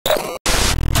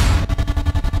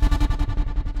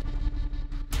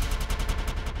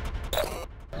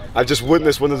I just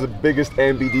witnessed one of the biggest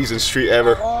MBDs in street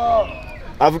ever.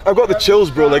 I've got the chills,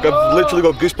 bro. Like, I've literally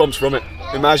got goosebumps from it.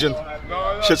 Imagine.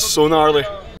 Shit's so gnarly.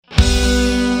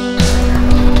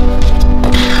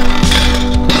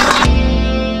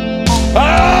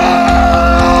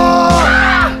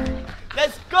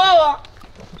 Let's go!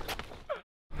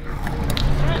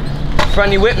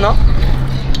 Funny whip, no? I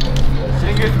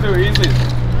think it's too easy.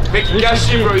 Fake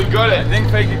Gashi, bro, you got it. I think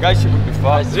fake Gashi would be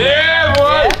fast. Yeah, boy!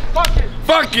 Yeah? Fuck it!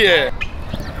 Fuck yeah!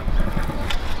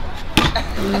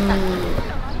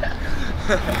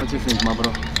 What do you think, my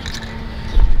bro?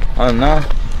 I don't know.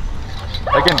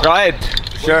 I can try it.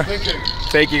 Sure.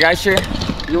 Fake Gashi.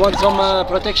 You want some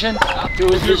protection?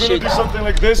 If you're gonna do something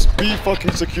like this, be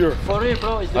fucking secure. For real,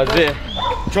 bro. It's That's it.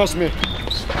 Trust me.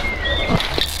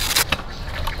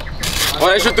 Or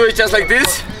I should do it just like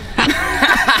this?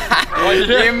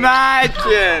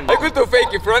 Imagine! I could do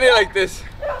fake in front like this.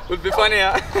 Would be funny,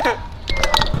 huh?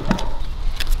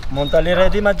 Mentally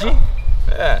ready, Maggi?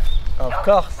 Yeah. Of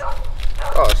course.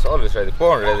 Oh, it's always ready.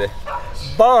 Born ready.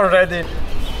 Born ready.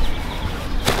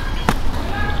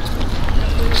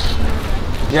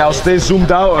 Yeah, I'll stay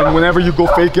zoomed out, and whenever you go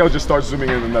fake, I'll just start zooming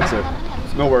in, and that's it.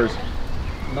 No worries.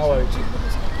 No worries.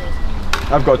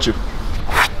 I've got you.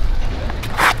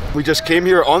 We just came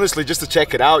here, honestly, just to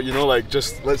check it out, you know, like,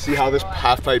 just let's see how this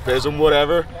half pipe is and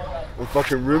whatever. And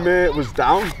fucking roommate was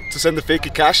down to send the fake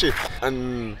Akashi,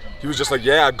 and he was just like,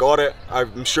 yeah, I got it.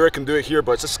 I'm sure I can do it here,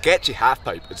 but it's a sketchy half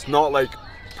pipe. It's not like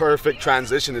perfect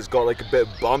transition. It's got like a bit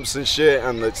of bumps and shit,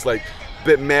 and it's like a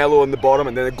bit mellow on the bottom,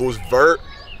 and then it goes vert.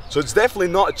 So it's definitely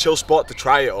not a chill spot to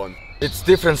try it on. It's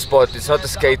different spot. It's not a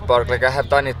skate park. Like I have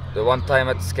done it one time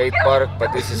at the skate park,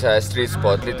 but this is a street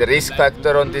spot. The risk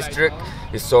factor on this trick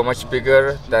is so much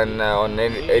bigger than on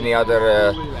any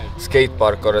other skate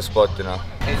park or a spot, you know.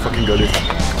 Fucking good.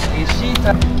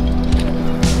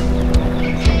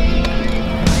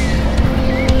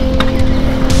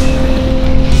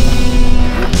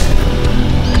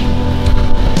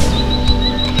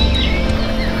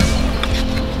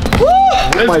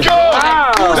 Let's go!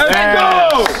 Wow. Let's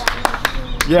go!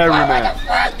 Yeah, Roomet.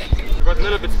 I got a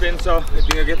little bit spin, so I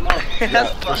think I get more. Yeah,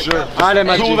 for sure.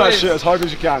 Allez, Pull that shit as hard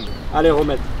as you can. Allez,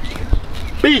 Roomet.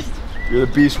 Beast! You're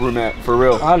the beast, Roomet, for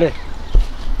real. Allez.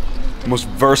 Most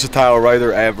versatile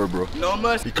rider ever, bro. No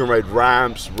mercy. He can ride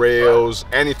ramps, rails,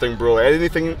 anything, bro.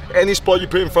 Anything, any spot you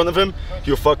put in front of him,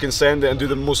 he'll fucking send it and do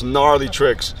the most gnarly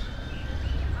tricks.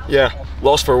 Yeah,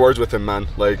 lost for words with him, man.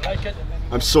 Like,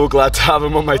 I'm so glad to have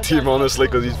him on my team, honestly,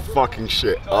 because he's fucking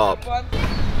shit up.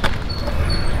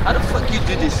 How the fuck you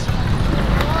do this?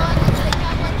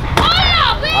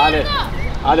 Allez.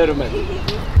 Allez, Roomet.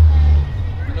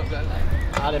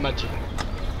 Allez, Maggi.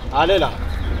 Allez, là.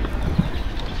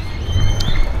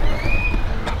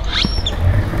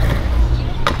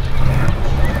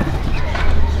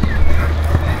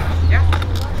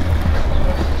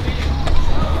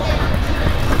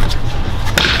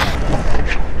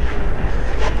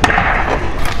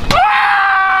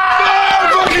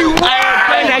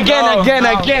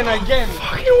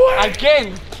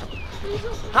 Again!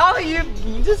 How are you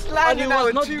just landing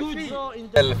out with 2 feet? Well,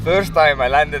 the first time I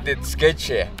landed it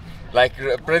sketchy, like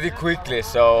pretty quickly,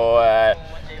 so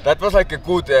that was like a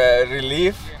good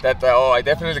relief that oh, I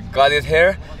definitely got it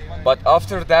here. But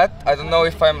after that, I don't know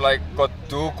if I'm like got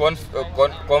too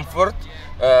comfort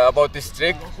about this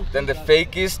trick. Then the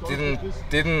fakies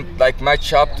didn't like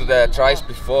match up to the tries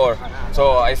before,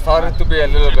 so I started to be a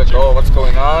little bit, oh, what's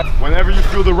going on? Whenever you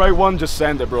feel the right one, just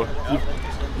send it, bro.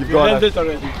 You've got it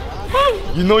already.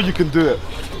 You know you can do it.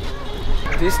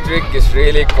 This trick is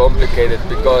really complicated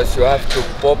because you have to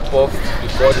pop off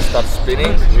before you start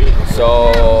spinning.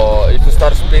 So if you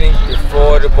start spinning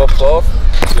before you pop off,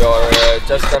 you're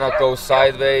just gonna go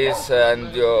sideways,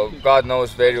 and God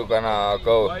knows where you're gonna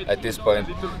go at this point.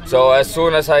 So as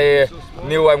soon as I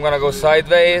knew I'm gonna go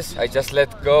sideways, I just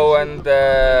let go and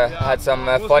had some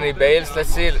funny bails. Let's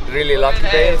see, really lucky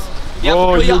bails.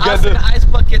 Oh, you get the ice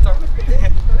bucket.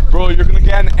 Bro, you're gonna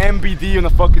get an MBD in a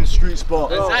fucking street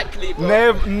spot. Exactly,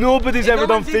 bro. Nobody's ever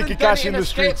done fake Akashi in the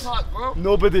streets.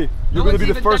 Nobody. You're gonna be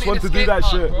the first one to do that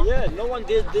shit. Yeah, no one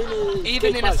did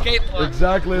Even in a skate park.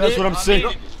 Exactly, that's what I'm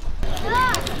saying.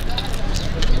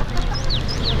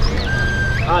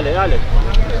 Allez, allez.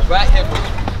 Right here, bro.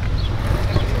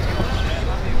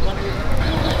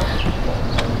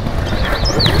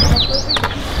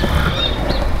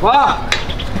 Wow!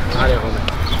 Allez,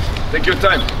 Roomet. Take your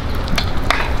time.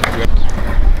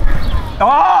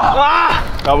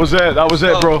 Ah! That was it,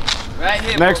 bro. Right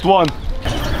here, Next one.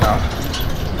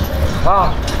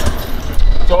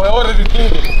 So I already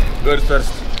did it. Good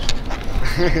first.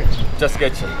 just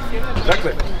sketchy.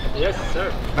 Exactly. Yes,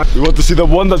 sir. We want to see the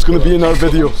one that's going to be in our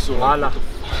video. Voila.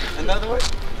 Another one?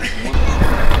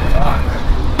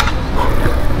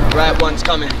 Right one's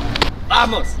coming.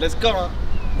 Vamos, let's go on.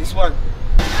 This one.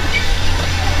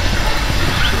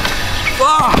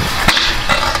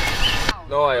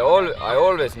 No, I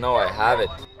always know I have it.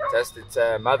 Just it's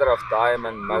a matter of time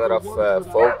and matter of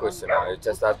focus. You know, you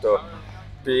just have to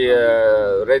be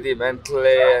ready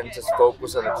mentally and just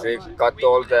focus on the trick. Cut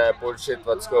all the bullshit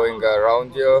what's going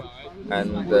around you,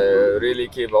 and really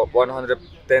give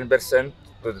 110%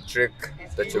 to the trick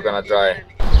that you're gonna try.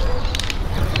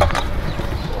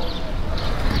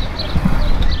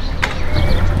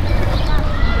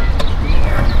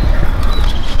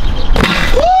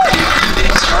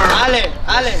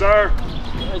 Ale! Sir,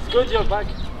 It's good you're back.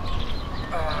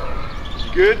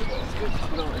 good? It's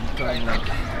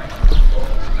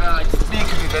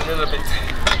tweaking it a little bit.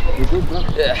 You're good, bro.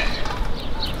 Yeah.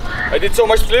 I did so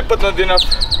much flip, but not enough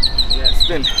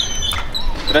spin.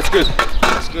 But that's good.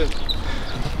 That's good.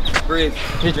 Breathe.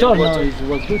 He told now it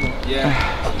was good. Yeah.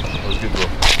 That was good, bro.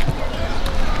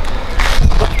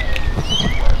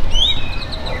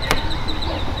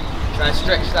 Try and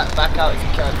stretch that back out if you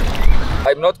can.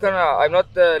 I'm not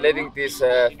letting these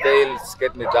fails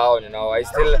get me down, you know. I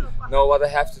still know what I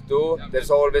have to do. There's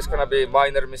always gonna be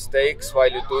minor mistakes while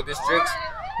you do these tricks.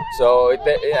 So at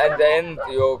the end,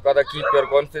 you gotta keep your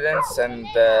confidence and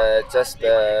just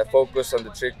focus on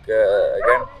the trick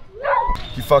again.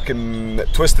 He fucking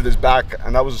twisted his back,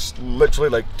 and that was literally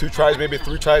like 2 tries, maybe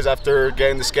 3 tries after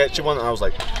getting the sketchy one, and I was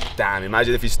like, damn,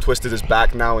 imagine if he's twisted his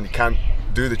back now and he can't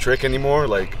do the trick anymore.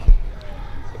 Like,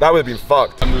 that would have been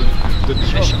fucked.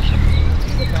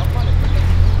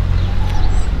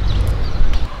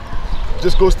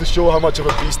 Just goes to show how much of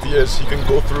a beast he is. He can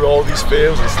go through all these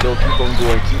fails and still keep on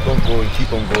going, keep on going,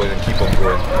 keep on going, and keep on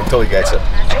going until he gets it.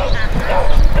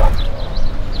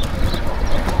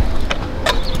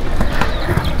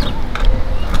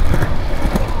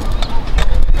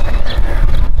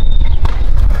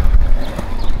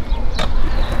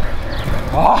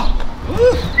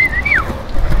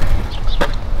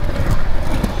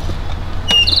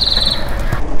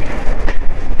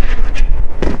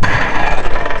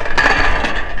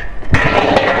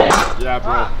 Yeah,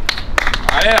 bro.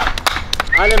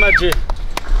 Allez, Maggi.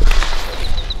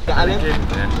 Ale?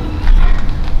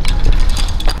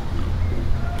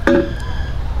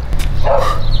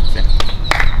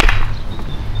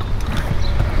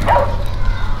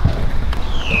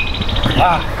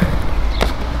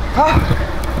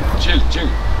 Chill.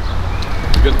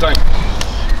 Good time.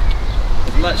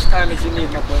 As much time as you need,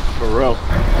 my boy. For real.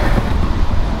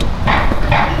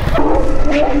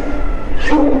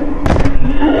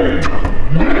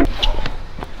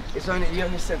 It's only, you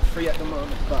only said 3 at the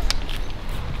moment, but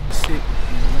see. I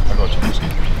got you.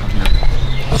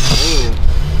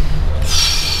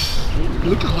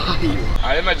 Look how high you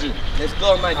are. Allez, Maggi. Let's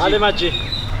go, my G. Allez, Maggi.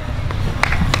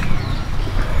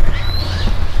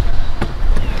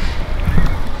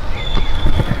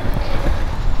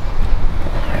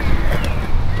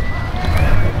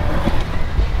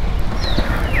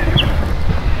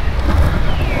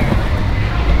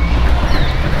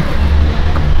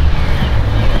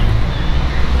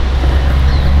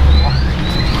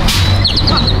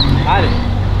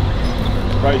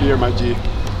 Right here, my G.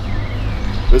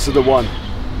 This is the one.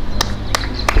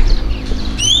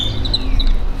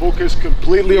 Focus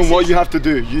completely on what you have to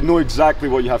do. You know exactly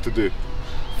what you have to do.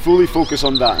 Fully focus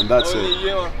on that, and that's it.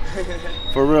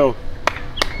 For real.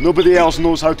 Nobody else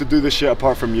knows how to do this shit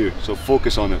apart from you, so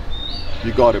focus on it.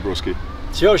 You got it, broski.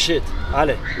 It's your shit.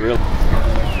 Allez. Real.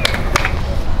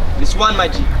 This one, my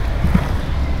G.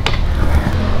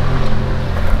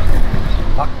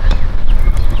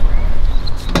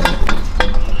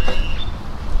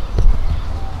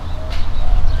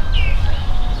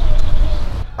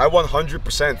 I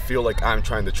 100% feel like I'm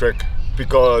trying to trick,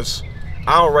 because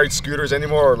I don't ride scooters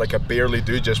anymore, or like I barely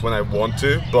do, just when I want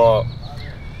to. But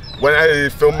when I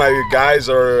film my guys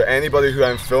or anybody who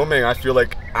I'm filming, I feel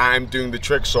like I'm doing the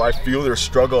trick, so I feel their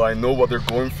struggle. I know what they're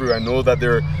going through. I know that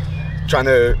they're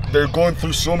going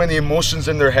through so many emotions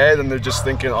in their head, and they're just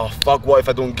thinking, oh fuck, what if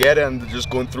I don't get it? And they're just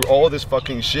going through all this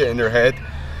fucking shit in their head.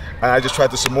 And I just try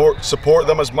to support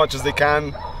them as much as they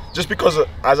can. Just because,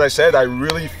 as I said, I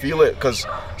really feel it, because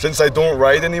since I don't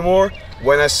ride anymore,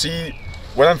 when I'm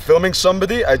filming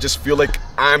somebody, I just feel like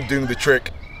I'm doing the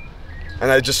trick.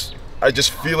 And I just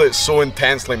feel it so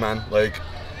intensely, man. Like,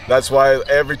 that's why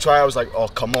every try I was like, oh,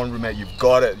 come on, Roomet, you've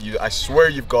got it. I swear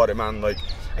you've got it, man. Like,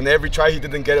 and every try he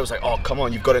didn't get it, I was like, oh, come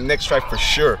on, you've got it next try for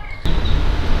sure.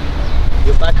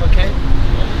 You're back okay?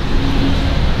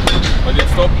 But it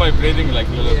stopped my breathing like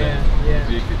a little bit. Yeah.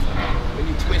 Weak it. When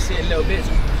you twist it a little bit.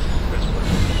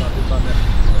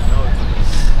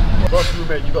 Plus,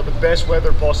 Roomet, you got the best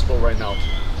weather possible right now.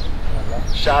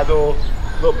 Shadow, a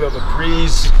little bit of a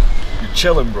breeze. You're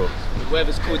chilling, bro. The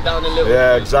weather's cooled down a little.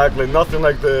 Yeah, exactly. Nothing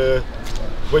like the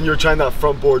when you're trying that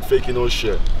front board faking those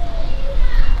shit.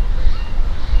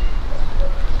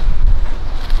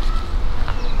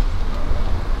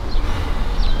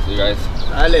 See you guys.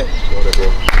 Dale.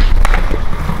 Whatever.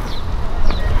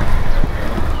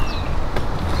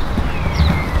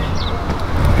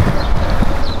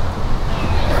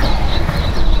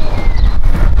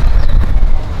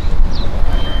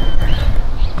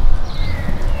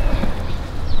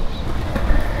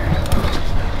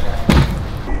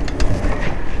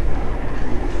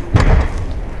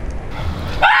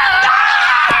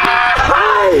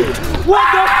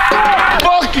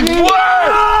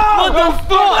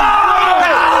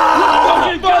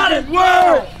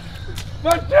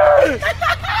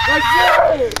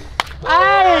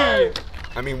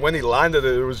 I mean, when he landed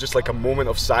it, was just like a moment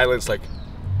of silence, like,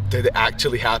 did it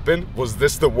actually happen? Was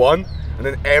this the one? And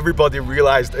then everybody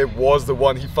realized it was the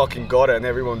one. He fucking got it, and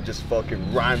everyone just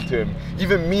fucking ran to him.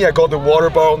 Even me, I got the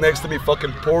water barrel next to me,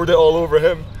 fucking poured it all over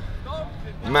him.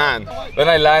 Man. When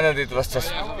I landed, it was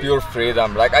just pure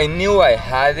freedom. Like, I knew I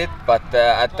had it, but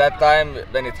at that time,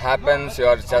 when it happens, you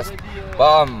are just,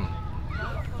 bam.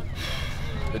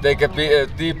 You take a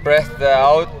deep breath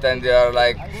out, and you are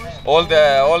like, all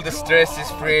the stress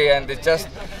is free, and it just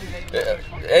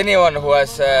anyone who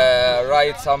has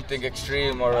ride something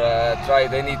extreme or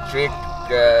tried any trick,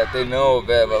 they know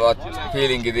what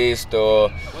feeling it is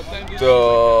to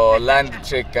land the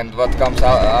trick and what comes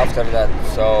out after that.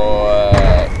 So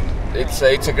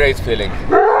it's a great feeling.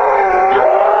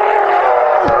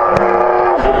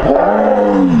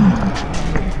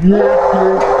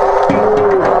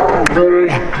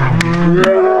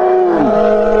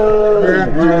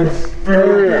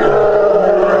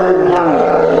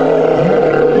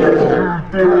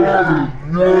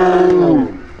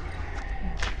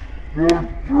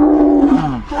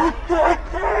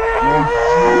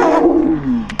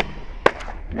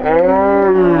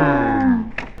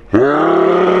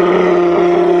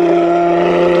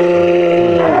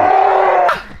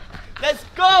 Let's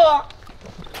go!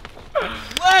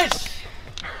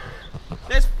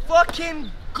 Let's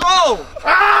fucking go!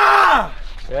 Ah!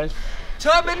 Yes.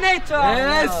 Terminator!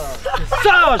 Yes!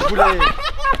 Ça, je voulais!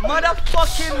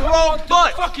 Motherfucking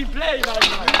robot! Fucking play right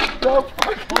now!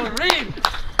 For real!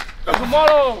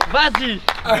 Tomorrow! Vas-y!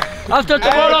 After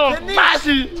tomorrow!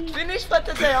 Vas-y! Finish for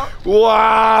today, huh?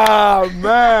 Wow,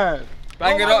 man!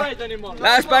 Banger of,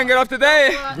 last banger of the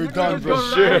day! We're done, bro.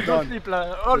 Sure.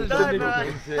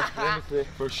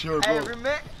 For sure, Hey, bro.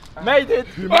 Roomet. Made it!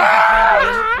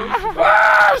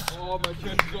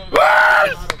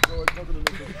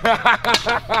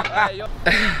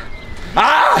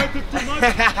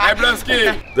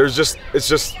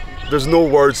 There's no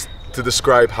words to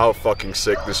describe how fucking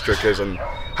sick this trick is and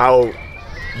how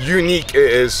unique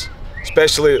it is.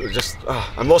 Especially just,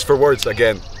 I'm lost for words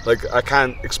again. Like, I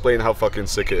can't explain how fucking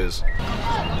sick it is.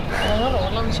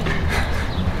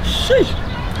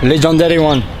 Legendary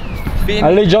one.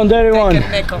 A legendary one.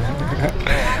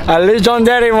 A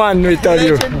legendary one, we tell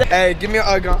you. Hey, give me a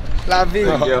hug. La vie.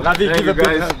 La vie, give a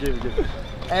big hug. Give.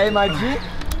 Hey, my G.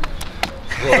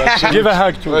 Give a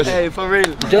hug to us. Hey, for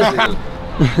real.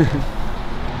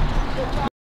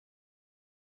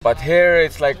 But here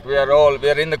it's like we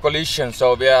are in the collision,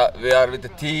 so we are with the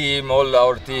team. All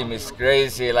our team is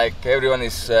crazy. Like everyone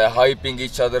is hyping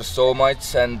each other so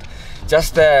much, and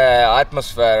just the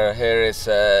atmosphere here is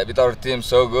with our team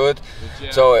so good.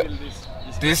 So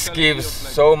this gives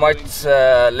so much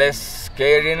less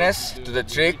scariness to the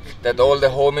trick that all the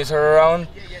homies are around,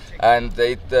 and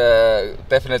it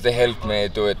definitely helped me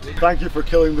do it. Thank you for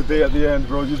killing the day at the end,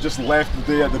 bro. You just left the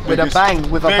day at the biggest,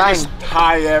 with a bang.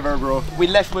 high ever, bro. We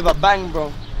left with a bang,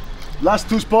 bro. Last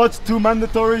 2 spots, 2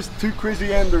 mandatories, 2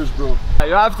 crazy enders, bro.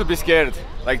 You have to be scared,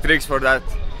 like tricks for that.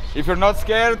 If you're not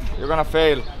scared, you're gonna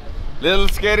fail. Little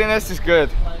scariness is good,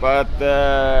 but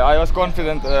I was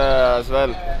confident as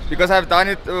well because I've done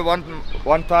it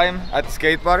one time at the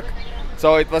skate park,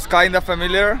 so it was kind of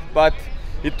familiar. But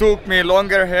it took me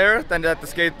longer here than at the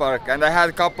skate park, and I had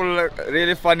a couple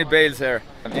really funny bails here.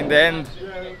 In the end,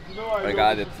 I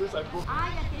got it.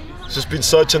 It's just been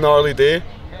such an gnarly day,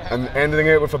 and ending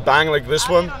it with a bang like this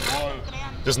one,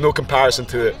 there's no comparison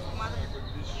to it.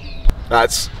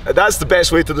 That's the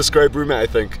best way to describe Roomet, I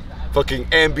think. Fucking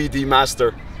MBD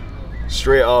master,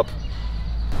 straight up.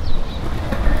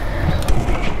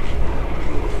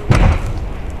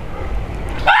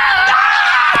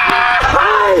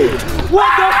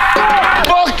 What